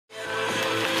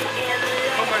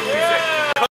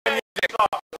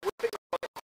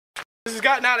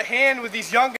gotten out of hand with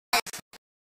these young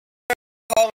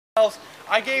guys.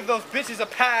 I gave those bitches a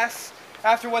pass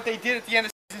after what they did at the end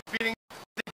of the season beating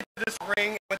this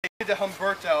ring and what they did to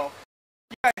Humberto.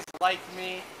 You guys like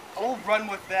me. I will run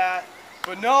with that.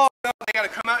 But no, they gotta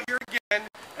come out here again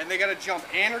and they gotta jump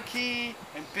Anarchy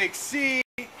and Big C,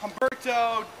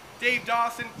 Humberto, Dave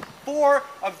Dawson, 4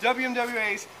 of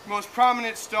WMWA's most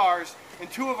prominent stars and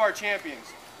 2 of our champions.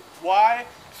 Why?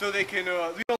 So they can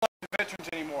we don't like the veterans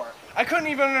anymore. I couldn't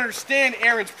even understand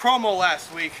Aaron's promo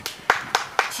last week.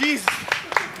 Jesus.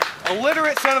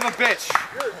 Illiterate son of a bitch.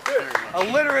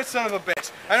 Illiterate son of a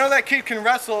bitch. I know that kid can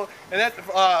wrestle and that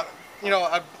you know,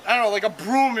 I don't know, like a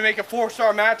broom and make a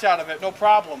 4-star match out of it, no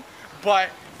problem. But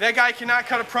that guy cannot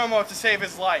cut a promo to save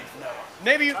his life. No.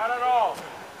 Maybe you, not at all.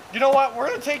 You know what? We're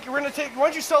gonna take. Why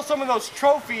don't you sell some of those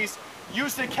trophies?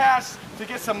 Use the cash to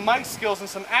get some mic skills and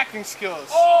some acting skills.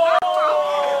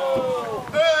 Oh!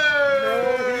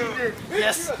 Hey!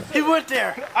 Yes, he went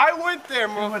there. I went there,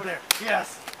 He went there.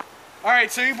 Yes. All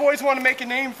right, so you boys want to make a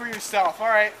name for yourself. All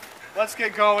right, let's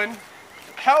get going.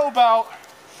 How about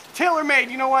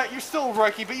TaylorMade? You know what? You're still a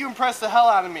rookie, but you impressed the hell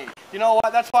out of me. You know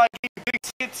what? That's why I gave you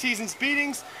big season's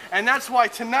beatings, and that's why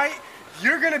tonight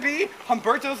you're gonna be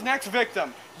Humberto's next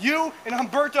victim. You and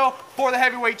Humberto for the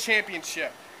heavyweight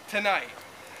championship tonight.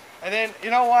 And then, you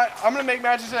know what? I'm going to make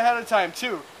matches ahead of time,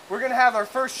 too. We're going to have our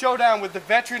first showdown with the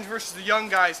veterans versus the young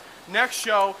guys next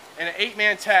show in an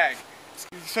 8-man tag.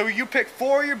 So you pick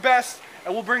 4 of your best,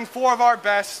 and we'll bring 4 of our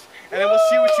best, and then we'll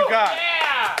see what you got.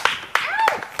 Yeah!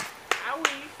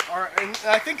 All right, and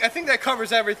I think that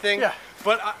covers everything. Yeah.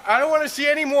 But I don't want to see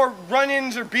any more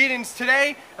run-ins or beatings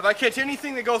today. If I catch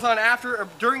anything that goes on after or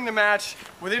during the match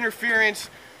with interference,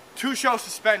 2-show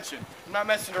suspension. I'm not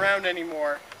messing around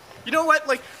anymore. You know what?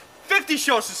 Like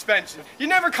 50-show suspension. You're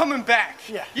never coming back.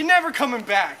 Yeah. You're never coming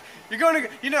back. You're going to,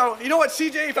 you know what,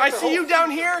 CJ? If I see you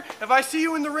down here, if I see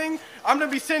you in the ring, I'm going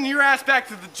to be sending your ass back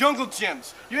to the jungle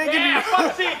gyms. You ain't going to be.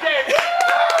 Fuck CJ!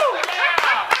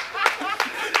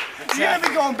 You're going to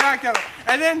be going back down.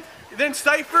 And then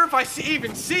Cypher, if I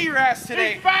even see your ass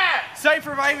today. He's back!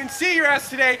 Cypher, if I even see your ass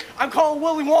today, I'm calling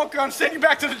Willy Wonka and sending you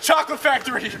back to the chocolate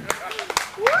factory.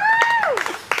 Woo!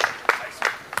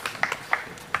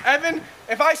 Evan,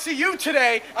 if I see you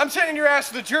today, I'm sending your ass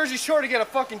to the Jersey Shore to get a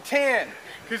fucking tan.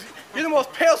 Because you're the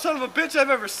most pale son of a bitch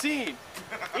I've ever seen.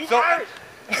 So,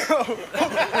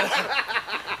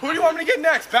 who do you want me to get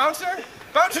next? Bouncer?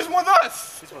 Bouncer's with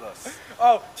us. He's with us.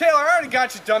 Oh, Taylor, I already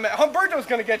got you, dumbass. Humberto's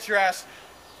gonna get your ass.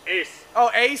 Ace.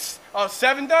 Oh, Ace? Oh,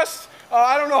 Seven Dust? Oh,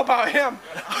 I don't know about him.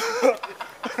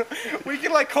 We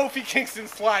can let Kofi Kingston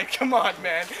slide. Come on,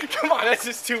 man. Come on, that's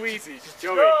just too easy.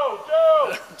 Joey. Joe.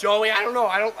 Joey, I don't know.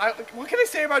 What can I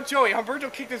say about Joey?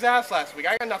 Humberto kicked his ass last week.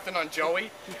 I got nothing on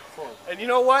Joey. And you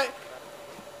know what?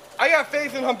 I got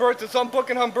faith in Humberto, so I'm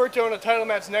booking Humberto in a title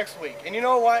match next week. And you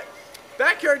know what?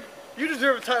 Backyard, you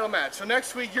deserve a title match. So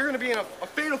next week, you're going to be in a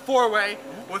fatal 4-way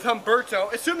with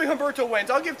Humberto. Assuming Humberto wins,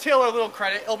 I'll give Taylor a little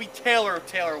credit. It'll be Taylor if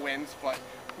Taylor wins, but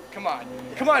come on.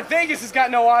 Come on, Vegas has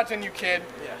got no odds on you, kid.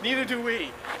 Yeah. Neither do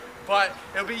we. But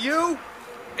it'll be you,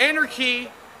 Anarchy,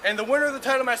 and the winner of the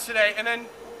title match today, and then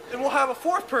we'll have a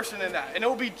 4th person in that, and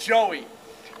it'll be Joey.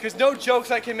 Because no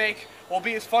jokes I can make will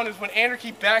be as fun as when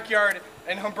Anarchy, Backyard,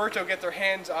 and Humberto get their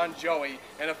hands on Joey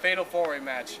in a fatal 4-way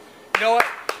match. You know what?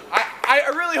 I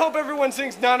really hope everyone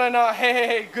sings "Na Na Na, hey hey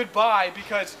hey, goodbye"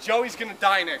 because Joey's gonna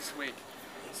die next week.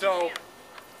 So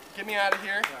get me out of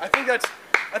here. I think that's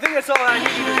all I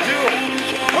need you to do.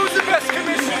 Who's the best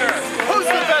commissioner? Who's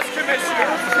the best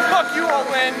commissioner? Fuck you all,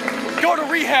 Lynn. Go to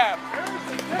rehab.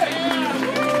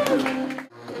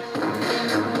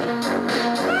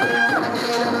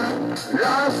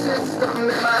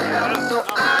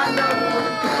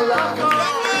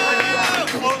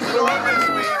 Close the door this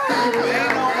week. Ain't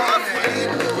no more.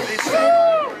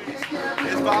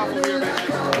 It's Bob from here,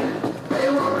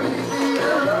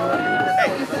 Hey,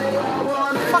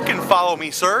 fucking follow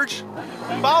me, Serge.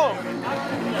 Follow me.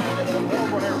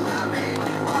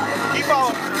 Keep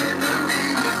following me.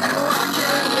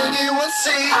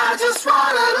 I just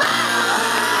wanna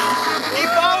lie. Keep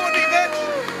following me, bitch.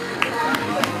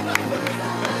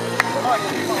 All right,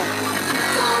 keep on.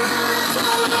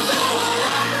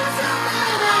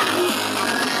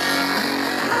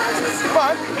 Come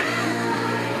on.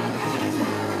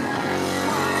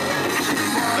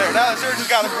 There, now that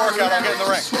Serge's got his workout, I'll get in the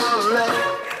ring.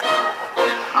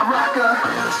 I rock a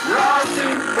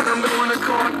lawsuit when I'm going to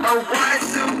court, a white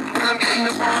suit when I'm getting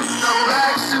the boss, a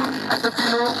black suit at the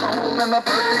funeral home, and my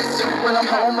birthday suit when I'm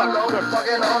home alone,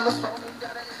 fucking on the phone.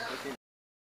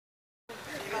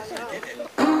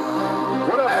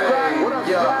 What up, Frank? What up,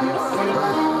 yeah. Get money,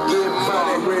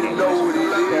 already know what it is.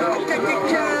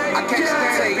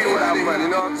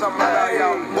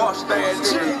 Malaya, wash that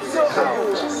cheese.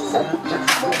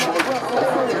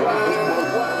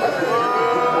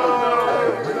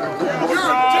 You're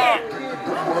a dick!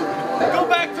 Go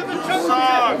back to the jungle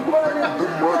gym!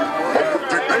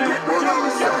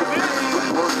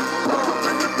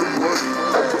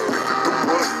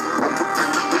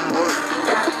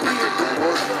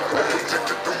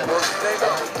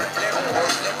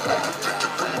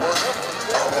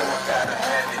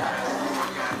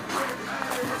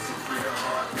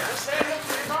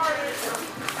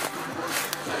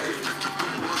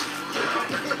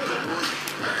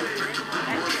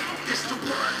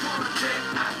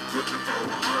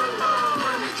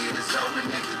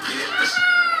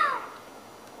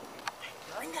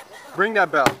 Ring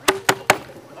that bell.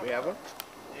 We have one?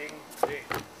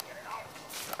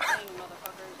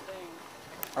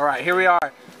 Alright, here we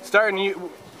are. Starting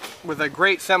with a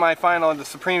great semi-final in the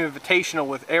Supreme Invitational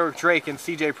with Eric Drake and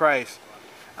CJ Price.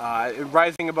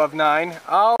 Rising above 9.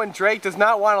 Oh, and Drake does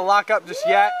not want to lock up just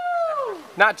yet.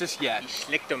 Not just yet. He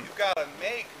slicked him. You gotta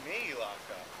make me lock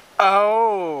up.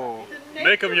 Oh.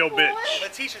 Make him your bitch.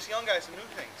 Let's teach us young guys some new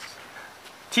things.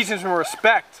 Teaching some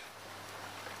respect.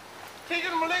 Teach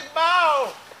them to lick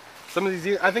bow. Some of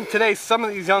these, I think today, some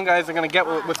of these young guys are gonna get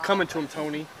what's coming to them,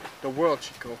 Tony. The world,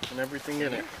 Chico, and everything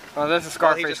in it. Oh, that's a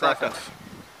Scarface reference.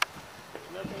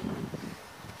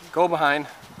 Go behind.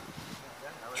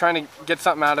 Trying to get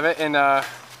something out of it, and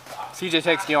CJ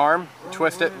takes the arm,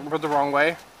 twist it the wrong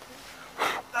way.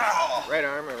 Right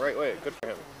arm and right way. Good for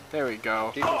him. There we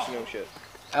go. Teach him some new shit.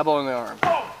 Elbow in the arm.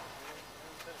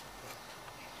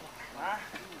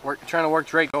 Trying to work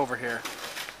Drake over here.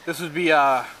 This would be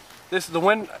this the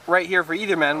win right here for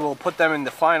either man will put them in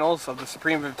the finals of the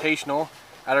Supreme Invitational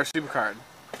at our Supercard.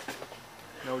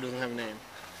 No, it doesn't have a name.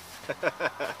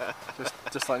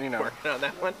 just letting you know. Working on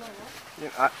that one?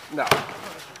 No.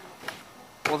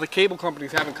 Well, the cable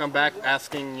companies haven't come back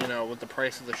asking, you know, what the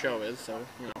price of the show is, so,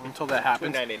 you know, until that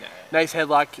happens. $2.99. Nice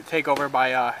headlock takeover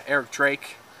by Eric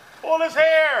Drake. Pull his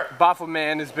hair! Baffa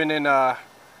Man has been in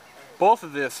both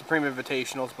of the Supreme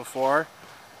Invitationals before.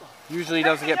 Usually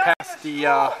doesn't get past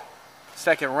the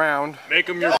second round. Make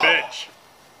him your bitch.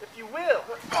 If you will.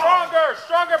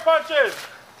 Stronger punches!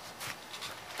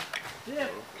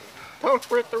 Don't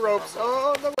hurt the ropes.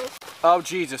 Oh, the ropes. Oh,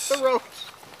 Jesus. The ropes.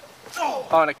 Oh,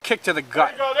 and a kick to the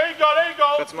gut. There you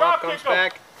go. Cuts him off, comes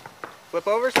back. Flip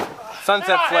overs.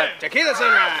 Sunset flip. Tequila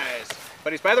sunrise.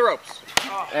 But he's by the ropes.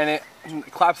 And it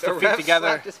claps the feet ref together.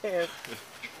 slapped his hand.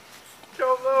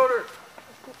 Go loader.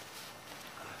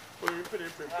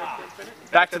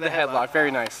 Back to the headlock. Very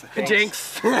nice.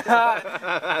 Jinx.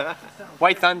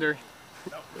 White Thunder.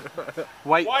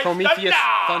 White Prometheus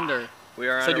Thunder. We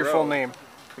are on Said a your roll. full name.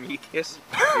 Prometheus.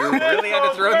 You really had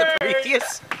to throw in the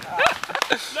Prometheus?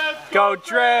 Go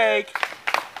Drake.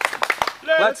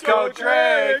 Let's go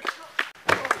Drake.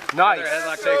 Nice.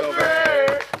 Headlock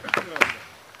takeover.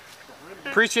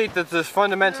 Appreciate that this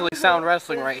fundamentally sound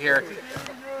wrestling right here.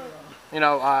 You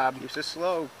know, Keeps it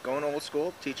slow, going old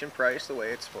school, teaching Price the way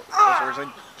it's supposed to.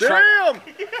 Damn!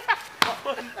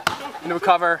 Into a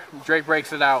cover, Drake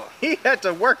breaks it out. He had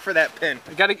to work for that pin.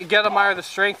 You gotta admire the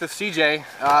strength of CJ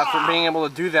for being able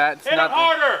to do that. It's Hit him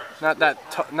harder! not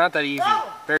that easy.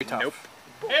 Very tough. Nope.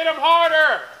 Hit him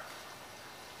harder!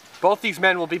 Both these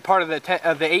men will be part of the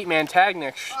 8-man tag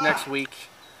next week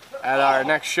at our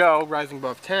next show, Rising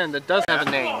Above 10, that does have a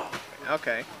name.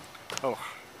 Okay. Oh,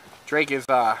 Drake is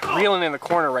reeling in the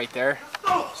corner right there.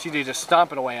 CJ just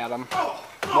stomping away at him.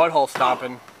 Mudhole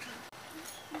stomping.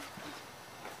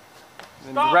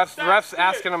 And the ref's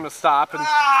asking him to stop, and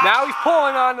now he's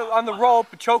pulling on the rope,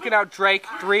 choking out Drake.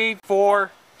 3,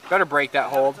 4. Better break that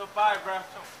hold.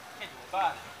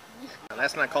 Now,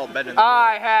 that's not called betting.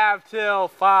 I have till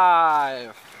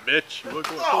 5. Bitch.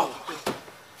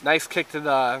 Nice kick to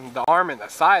the arm and the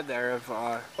side there of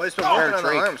Well, he's been working on the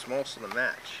Drake. arms most of the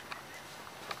match.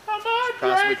 Come on,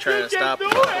 Possibly Drake, trying you to stop can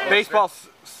him. do it. Baseball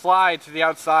slide to the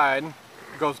outside.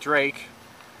 Goes Drake.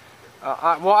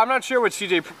 Well, I'm not sure what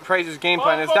CJ Price's game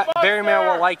plan is. That Barry Man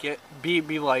will like it. Be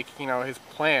like, you know, his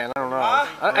plan. I don't know.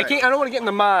 I can't. I don't want to get in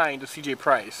the mind of CJ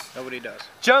Price. Nobody does.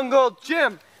 Jungle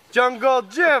Gym. Jungle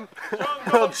Gym.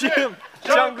 Jungle Gym.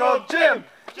 Jungle Gym.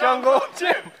 Jungle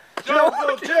Gym.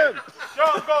 Jungle Gym.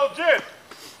 Jungle Gym.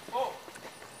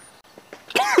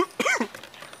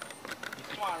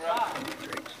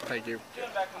 Thank you.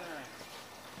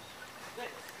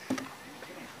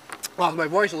 Lost my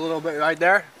voice a little bit right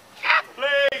there.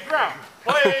 Playground.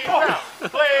 Playground.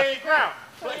 Playground.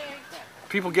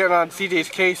 People getting on CJ's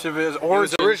case of his He was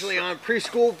origins. originally on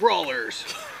Preschool Brawlers.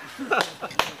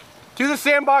 To the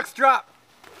sandbox drop.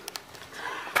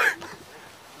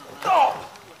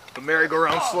 A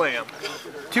merry-go-round slam.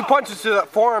 2 punches to the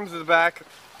forearms of the back.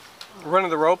 Running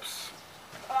the ropes.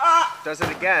 Does it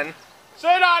again. Sit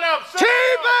on him! Sit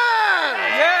on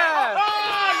him! Yeah!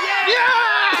 Oh,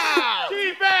 Yeah!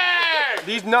 yeah! Teabag!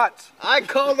 These nuts. I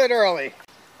called it early.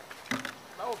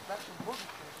 I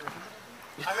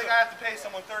think I have to pay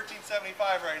someone $13.75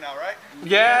 right now, right?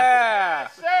 Yeah!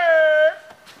 Sir!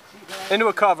 Into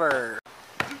a cover.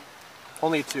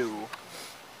 Only 2.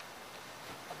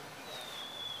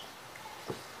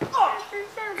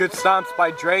 Good stomps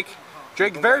by Drake.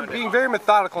 Drake being very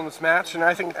methodical in this match, and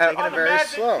I think Taking it very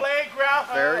slow. Playground.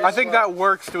 Very I think that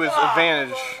works to his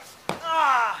advantage.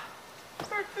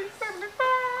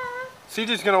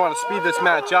 CJ's gonna want to speed this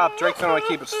match up. Drake's gonna want to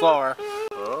keep it slower.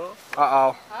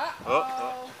 Uh-oh.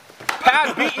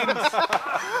 Pad beatings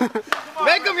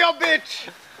Make him your bitch!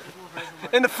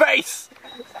 in the face.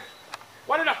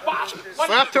 What in the fuck?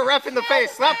 Slap the ref in the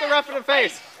face. Slap the ref in the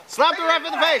face. Slap the ref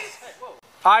in the face.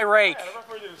 Eye rake. The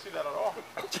referee didn't see that at all.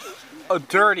 A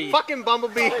dirty. Fucking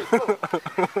Bumblebee.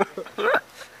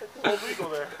 Illegal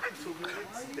there.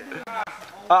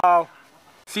 Uh-oh.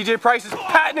 CJ Price is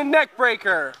patented neck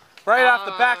breaker. Right off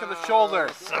the back of the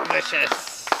shoulder. So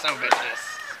vicious. So vicious.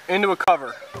 Into a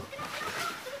cover.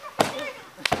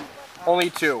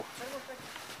 Only 2.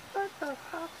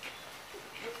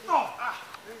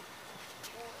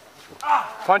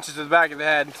 Punches to the back of the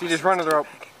head. CJ's running the rope.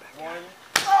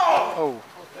 Oh.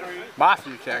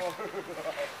 Mafia kick.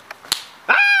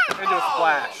 Into a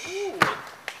splash.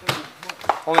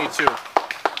 Only 2.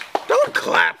 Don't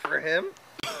clap for him.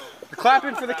 You're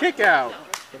clapping for the kick out.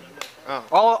 Oh.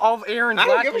 All of Aaron's I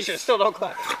don't give a lackeys- shit. Still don't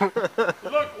clap.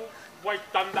 Look, white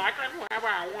thunder, I can do whatever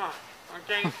I want.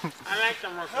 Okay? I like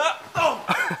them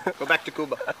records. Go back to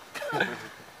Cuba.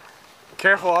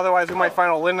 Careful, otherwise we might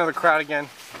find a Lynn in the crowd again.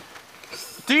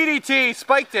 DDT,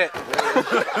 spiked it.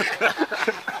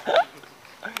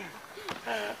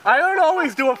 I don't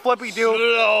always do a flippy do,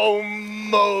 Slow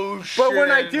motion. but when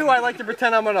I do, I like to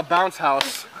pretend I'm on a bounce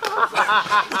house.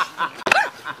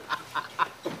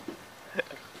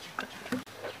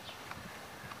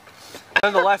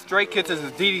 Nonetheless, Drake hits his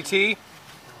DDT.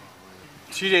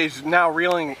 CJ's now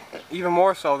reeling even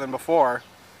more so than before.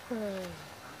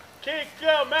 Kick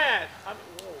your man. I mean,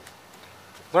 whoa.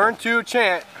 Learn to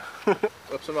chant.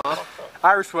 Flips him off.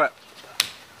 Irish whip.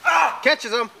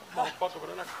 Catches him. Motherfucker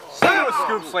with a neck. Oh. Into a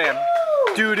scoop slam.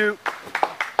 Doo-doo.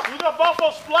 Do the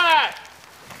buffalo splash.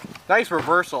 Nice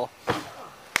reversal.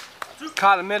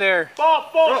 Caught him midair.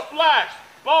 Buffalo splash.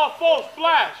 Buffalo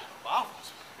splash.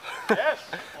 Yes.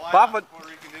 Baba, Puerto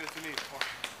Rican did it to me before.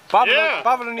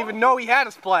 Baba didn't even know he had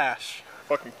a splash.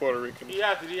 Fucking Puerto Rican. He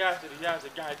has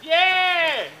it, guys.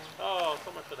 Yeah! Oh,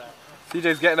 so much for that.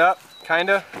 CJ's getting up,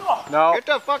 kinda. No. Get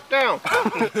the fuck down.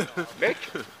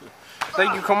 Bitch.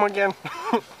 Thank you, come again.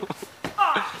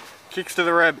 Kicks to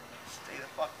the rib. Stay the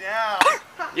fuck down.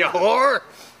 You whore.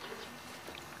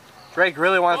 Drake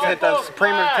really wants to hit the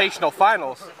Supreme Invitational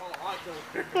Finals.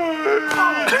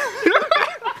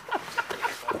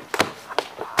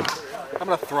 I'm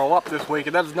gonna throw up this week,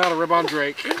 and that is not a rib on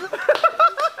Drake.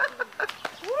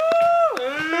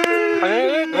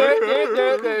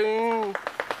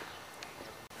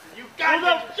 You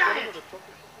got it.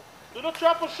 Do the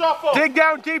triple shuffle. Dig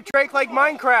down deep, Drake, like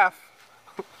Minecraft.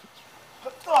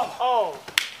 Oh.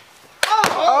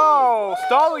 Oh,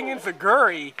 stalling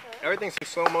Inzaguri. Everything's in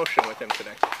slow motion with him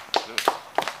today.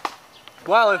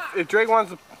 Well, if Drake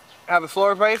wants to have a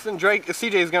slower pace, then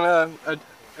CJ's gonna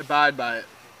abide by it.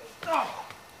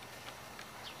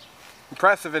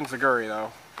 Impressive Inzaguri,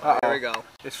 though. There we go.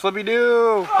 It's Flippy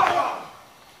Doo.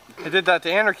 They did that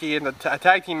to Anarchy in the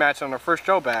tag team match on their first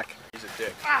show back. He's a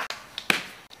dick.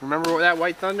 Remember that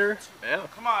White Thunder? Yeah.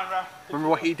 Come on, bro. Remember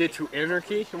what he did to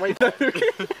Anarchy? White Thunder?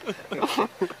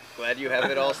 Glad you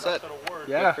have it all set.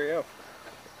 Yeah. Good for you.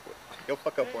 You'll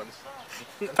fuck up once.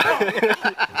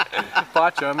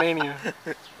 Bacha Mania.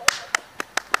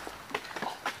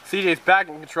 CJ's back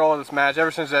in control of this match ever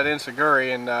since that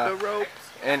Inzaguri, and The ropes.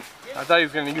 and I thought he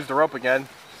was going to use the rope again.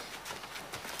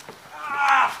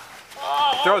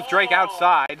 Throws Drake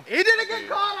outside. He didn't get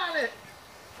caught on it.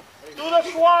 Do the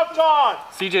swanton.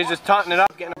 CJ's just taunting it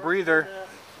up, getting a breather.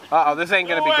 Uh-oh, this ain't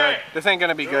going to be good. This ain't going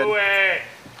to be Do good. it.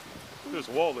 There's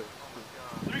Wally.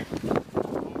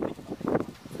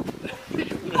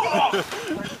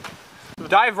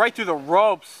 Dive right through the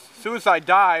ropes. Suicide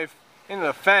dive into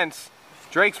the fence.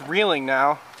 Drake's reeling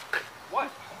now.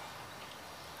 What?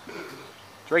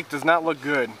 Drake does not look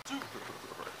good.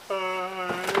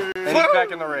 And he's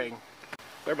back in the ring.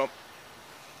 There, bump.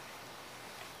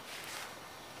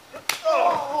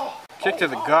 Kick to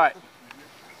the gut.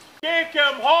 Kick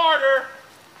him harder.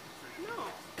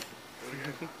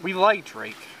 We like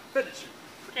Drake.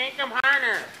 Kick him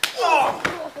harder.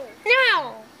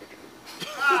 No!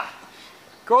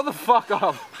 Grow the fuck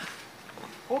up.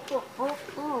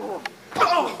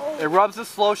 It rubs the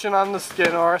lotion on the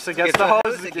skin or else it gets the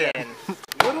hose again.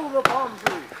 Little the palm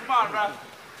tree. Come on, bro.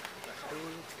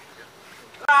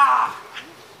 Ah!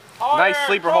 Nice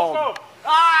sleeper hold.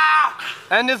 Ah!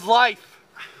 End his life.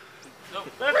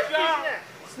 Let's go.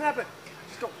 Snap it.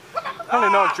 I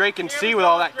don't know if Drake can see with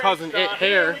all that cousin it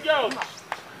hair. Here we go.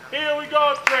 Here we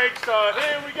go, Drake star.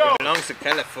 Here we go. Belongs to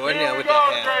California Here we with go,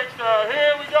 that hair. Drake star.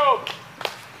 Here we go.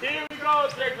 Here we go,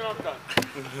 Drake. And I'm done.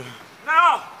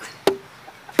 No!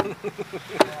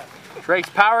 Drake's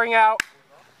powering out.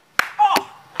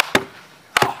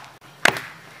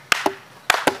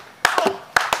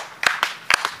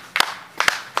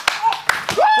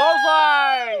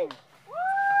 Clothesline!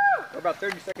 We're about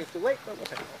 30 seconds too late, but we'll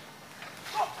take it.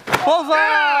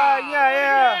 Clothesline!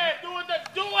 Yeah. Do it.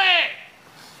 Do it.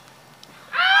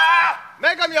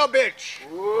 Make him your bitch!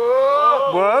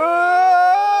 Whoa!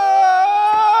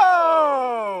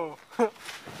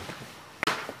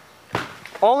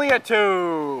 Only a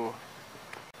 2.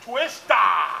 Twister.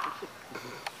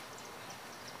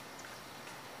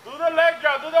 Do the leg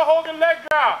drop. Do the Hogan leg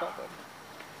drop.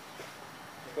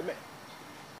 Good man.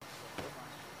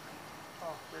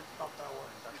 Oh, great stuff that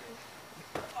works.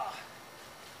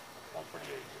 One for the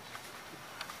ages.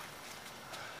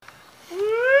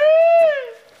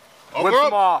 Whips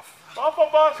him off. Bumper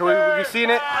buster. So we seen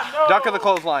it? No. Duck of the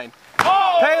clothesline.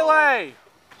 Oh. Pele!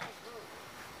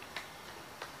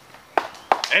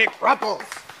 Hey, Rupples!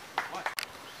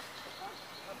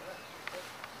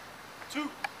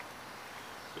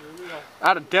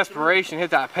 Out of desperation,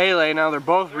 hit that Pele. Now they're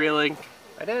both reeling.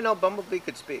 I didn't know Bumblebee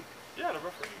could speak. Yeah, the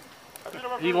referee. I think the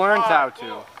referee He was learns fine. how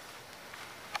to.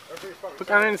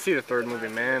 Look, I didn't see the third movie,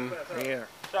 man. Yeah,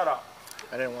 Shut up.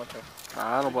 I didn't want to.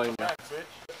 I don't blame you. Back, bitch.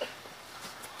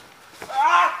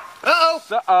 Uh-oh!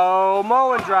 Uh-oh,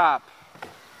 Moen drop.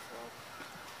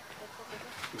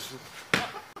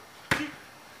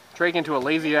 Drake into a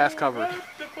lazy ass cover.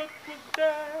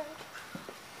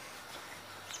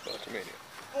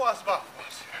 Who wants about?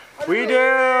 We do!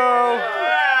 Yeah,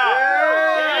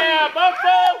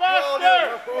 Buster!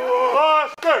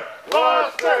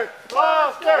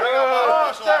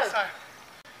 Last time.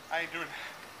 I ain't doing it.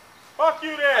 Fuck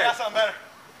you I there! got something better.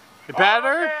 You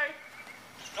better? Okay.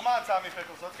 Come on, Tommy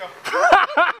Pickles, let's go.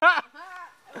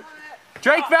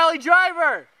 Drake Valley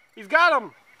Driver! He's got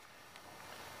him!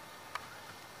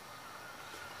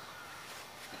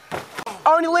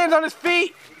 Oh, and he lands on his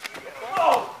feet!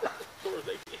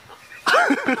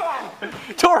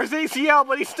 Tore his ACL,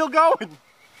 but he's still going.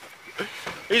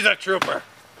 He's a trooper.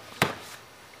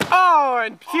 Oh,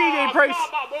 and TJ Price,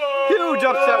 huge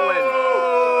upset win.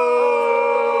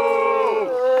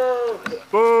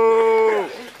 Boo!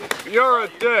 You're a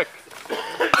dick.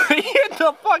 He hit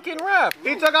the fucking ref.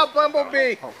 He took out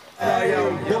Bumblebee.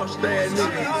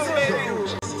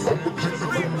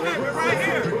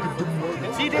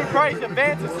 TJ Price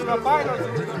advances to the finals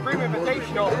in the Supreme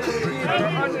Invitational.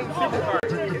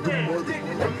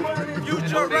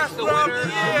 Future Wrestler of the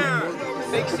Year.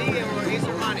 Big C and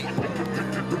Razor